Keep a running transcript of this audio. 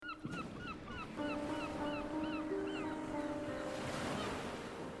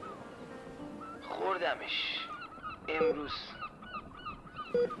بودمش امروز.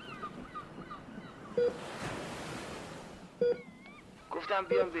 گفتم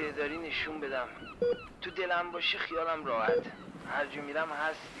بیام بهداری نشون بدم، تو دلم باشه خیالم راحت، هر جا میرم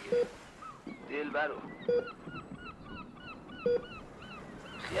هست دیگه. دلبرو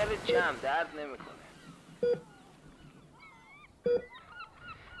خیال جمع درد نمیکنه،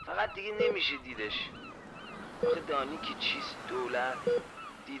 فقط دیگه نمیشه دیدش. آخه دانی که چیست دولت،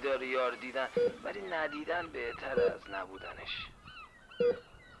 دیدار یار دیدن، ولی ندیدن بهتر از نبودنش.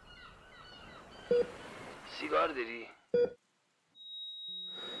 سیگار داری؟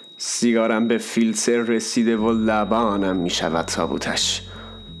 سیگارم به فیلتر رسیده و لبانم می شود تابوتش.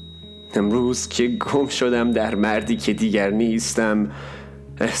 امروز که گم شدم در مردی که دیگر نیستم،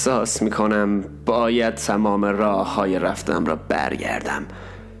 احساس می کنم باید تمام راه های رفتم را برگردم.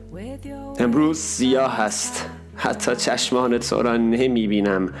 امروز سیاه است، حتی چشمان تو را نمی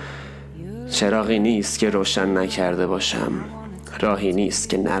بینم. چراغی نیست که روشن نکرده باشم، راهی نیست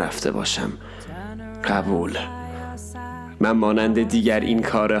که نرفته باشم. قبول. من مانند دیگر این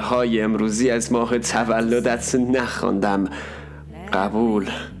کاره های امروزی از ماه تولدت نخواندم. قبول.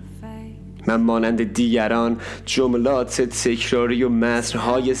 من مانند دیگران جملات تکراری و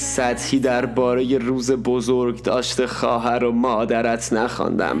متن‌های سطحی درباره روز بزرگ داشته خواهر و مادرت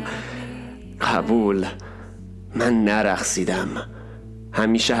نخواندم. قبول. من نرقصیدم.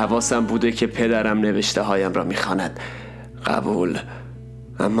 همیشه حواسم بوده که پدرم نوشته هایم را میخواند. قبول.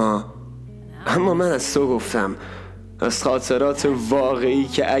 اما من از تو گفتم، از خاطرات واقعی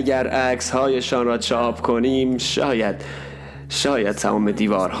که اگر عکس‌هایشان را چاپ کنیم شاید تمام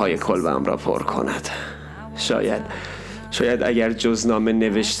دیوارهای کلبم را پر کند. شاید اگر جزنامه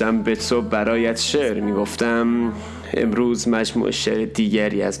نوشتم به تو برایت شعر میگفتم، امروز مجموع شعر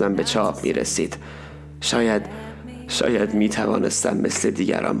دیگری از من به چاپ میرسید. شاید میتوانستم مثل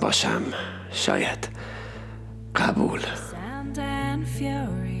دیگران باشم. شاید. قبول.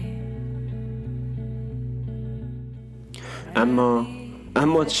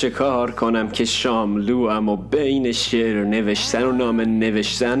 اما چه کار کنم که شاملوام و بین شعر نوشتن و نامه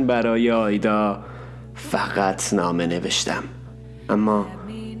نوشتن برای آیدا فقط نامه نوشتم.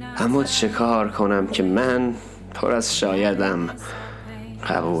 اما چه کار کنم که من پر از شایدم.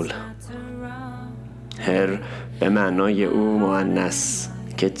 قبول. هر به معنای او مؤنث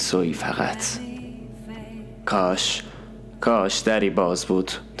که تویی فقط. کاش دری باز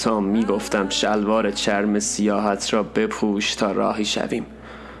بود تا میگفتم شلوار چرم سیاحت را بپوش تا راهی شویم.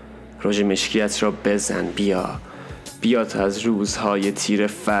 رژ مشکیت را بزن، بیا تا از روزهای تیره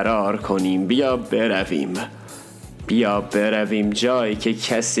فرار کنیم. بیا برویم جایی که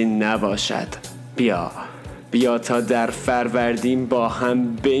کسی نباشد. بیا تا در فروردین با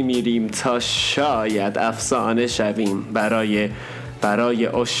هم بمیریم تا شاید افسانه شویم برای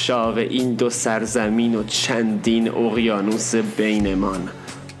عشاق این دو سرزمین و چندین اقیانوس بینمان.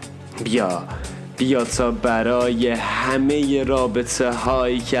 بیا تا برای همه رابطه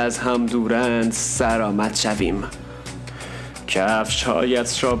هایی که از هم دورند سرآمد شویم. کفش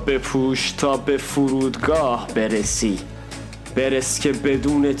هایت را بپوش تا به فرودگاه برس که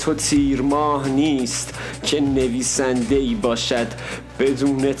بدون تو تیر ماه نیست که نویسنده‌ای باشد،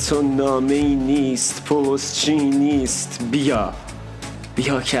 بدون تو نامه‌ای نیست، پستچی نیست. بیا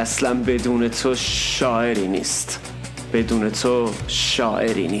که اصلا بدون تو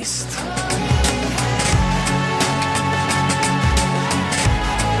شاعری نیست.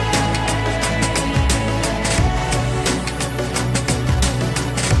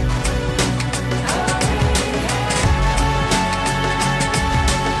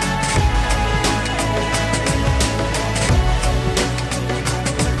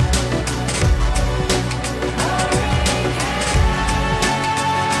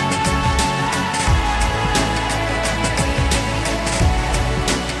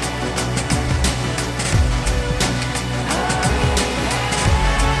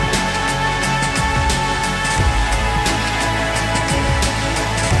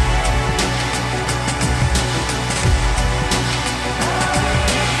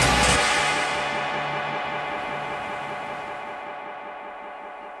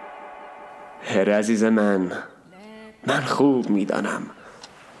 هر عزیز من خوب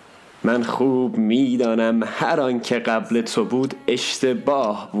میدانم هر آن که قبل تو بود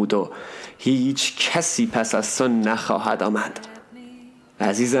اشتباه بود و هیچ کسی پس از تو نخواهد آمد.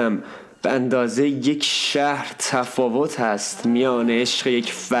 عزیزم، به اندازه یک شهر تفاوت هست میان عشق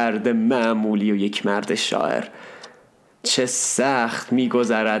یک فرد معمولی و یک مرد شاعر. چه سخت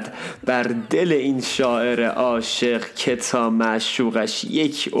می‌گذرد بر دل این شاعر عاشق که تا معشوقش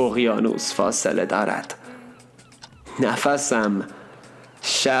یک اقیانوس فاصله دارد.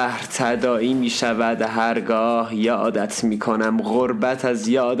 شهر تداعی می شود هرگاه یادت می کنم، غربت از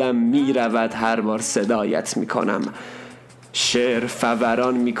یادم می رود هر بار صدایت می کنم. شعر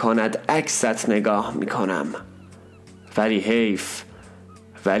فوران می کند عکست نگاه می کنم. ولی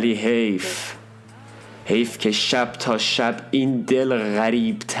حیف که شب تا شب این دل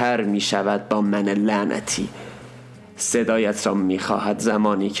غریب تر می شود با من لعنتی. صدایت را می خواهد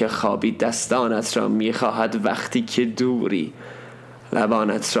زمانی که خوابی، دستانت را می خواهد وقتی که دوری،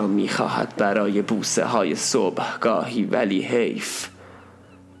 لبانت را می خواهد برای بوسه های صبحگاهی. ولی حیف.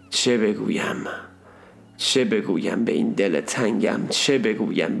 چه بگویم به این دل تنگم، چه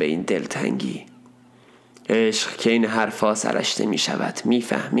بگویم به این دلتنگی؟ عشق که این حرفا سرش نمی شود، می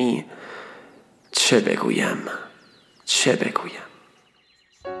فهمی؟ چه بگویم؟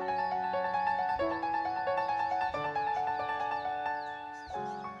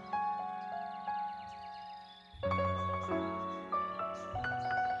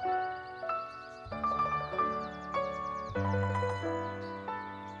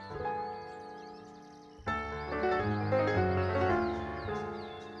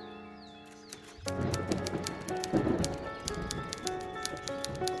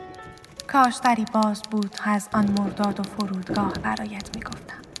 کاش دری باز بود تا از آن مرداد و فرودگاه برایت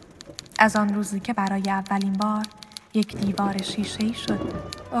میگفتم. از آن روزی که برای اولین بار یک دیوار شیشه‌ای شد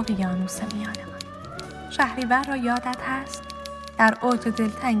اقیانوس میان ما. شهریور را یادت هست؟ در اوج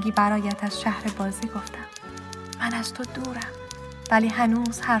دلتنگی برایت از شهر بازی گفتم. من از تو دورم، ولی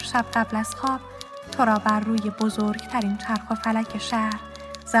هنوز هر شب قبل از خواب تو را بر روی بزرگترین چرخ و فلک شهر،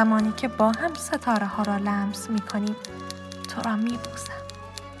 زمانی که با هم ستاره ها را لمس می‌کنیم، تو را می‌بوسم.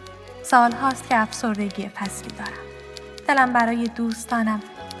 سال هاست که افسردگی فصلی دارم. دلم برای دوستانم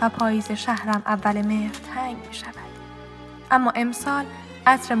و پاییز شهرم اول مهر تنگ می شود. اما امسال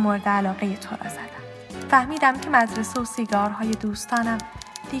عطر مورد علاقه تو را زدم. فهمیدم که مدرسه و سیگارهای دوستانم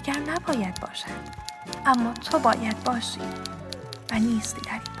دیگر نباید باشد. اما تو باید باشی و نیستی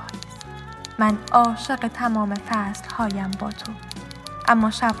در این پاییز. من عاشق تمام فصلهایم با تو.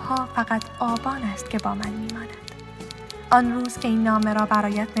 اما شبها فقط آبان است که با من می ماند. آن روز که این نامه را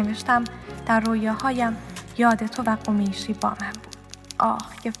برایت نوشتم، در رویاهایم یاد تو و قمیشی با من بود.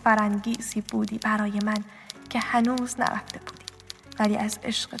 آه که فرنگیسی بودی برای من که هنوز نرفته بودی، ولی از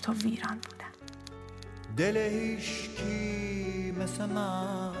عشق تو ویران بودم. دل هیچکی مثل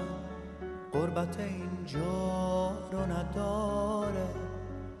من غربت اینجا رو نداره،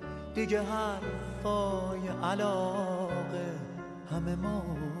 دیگه حرفای علاقه همه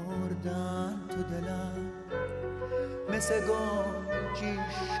مردن تو دلم. مثل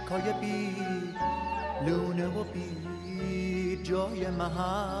گنجیشکای بی لونه و بی جای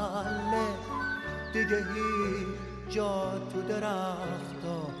محله، دیگه هیچ جا تو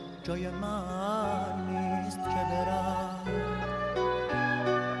درختا جای من نیست که برم.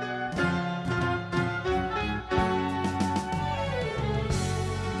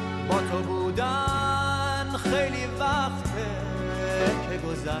 با تو بودن خیلی وقته که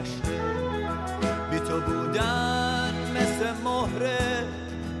گذشته، بی تو بودن مثل مهر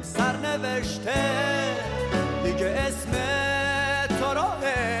سرنوشته، دیگه اسم تو را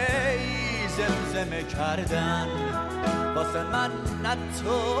هی زمزمه کردن واسه من نه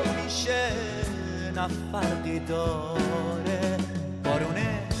تو میشه نه فرقی داره.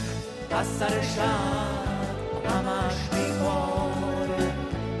 بارونه از سر شب همش میباره،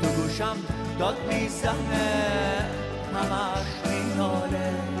 تو گوشم داد میزنه همش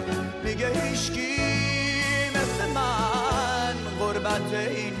میناله، میگه هیچکی مثل من غربت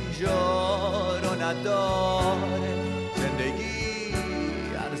اینجا رو نداره. زندگی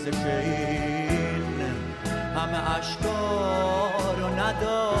ارزش این همه عشقا رو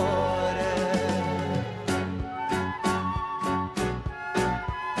نداره.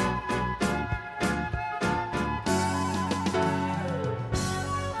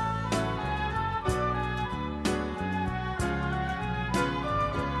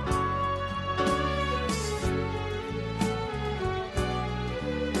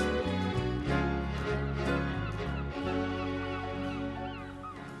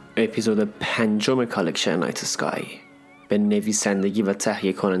 اپیزود 5 کالکشن نایت اسکای به نویسندگی و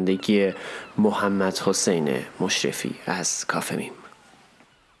تهیه کنندگی محمد حسین مشرفی از کافه میم.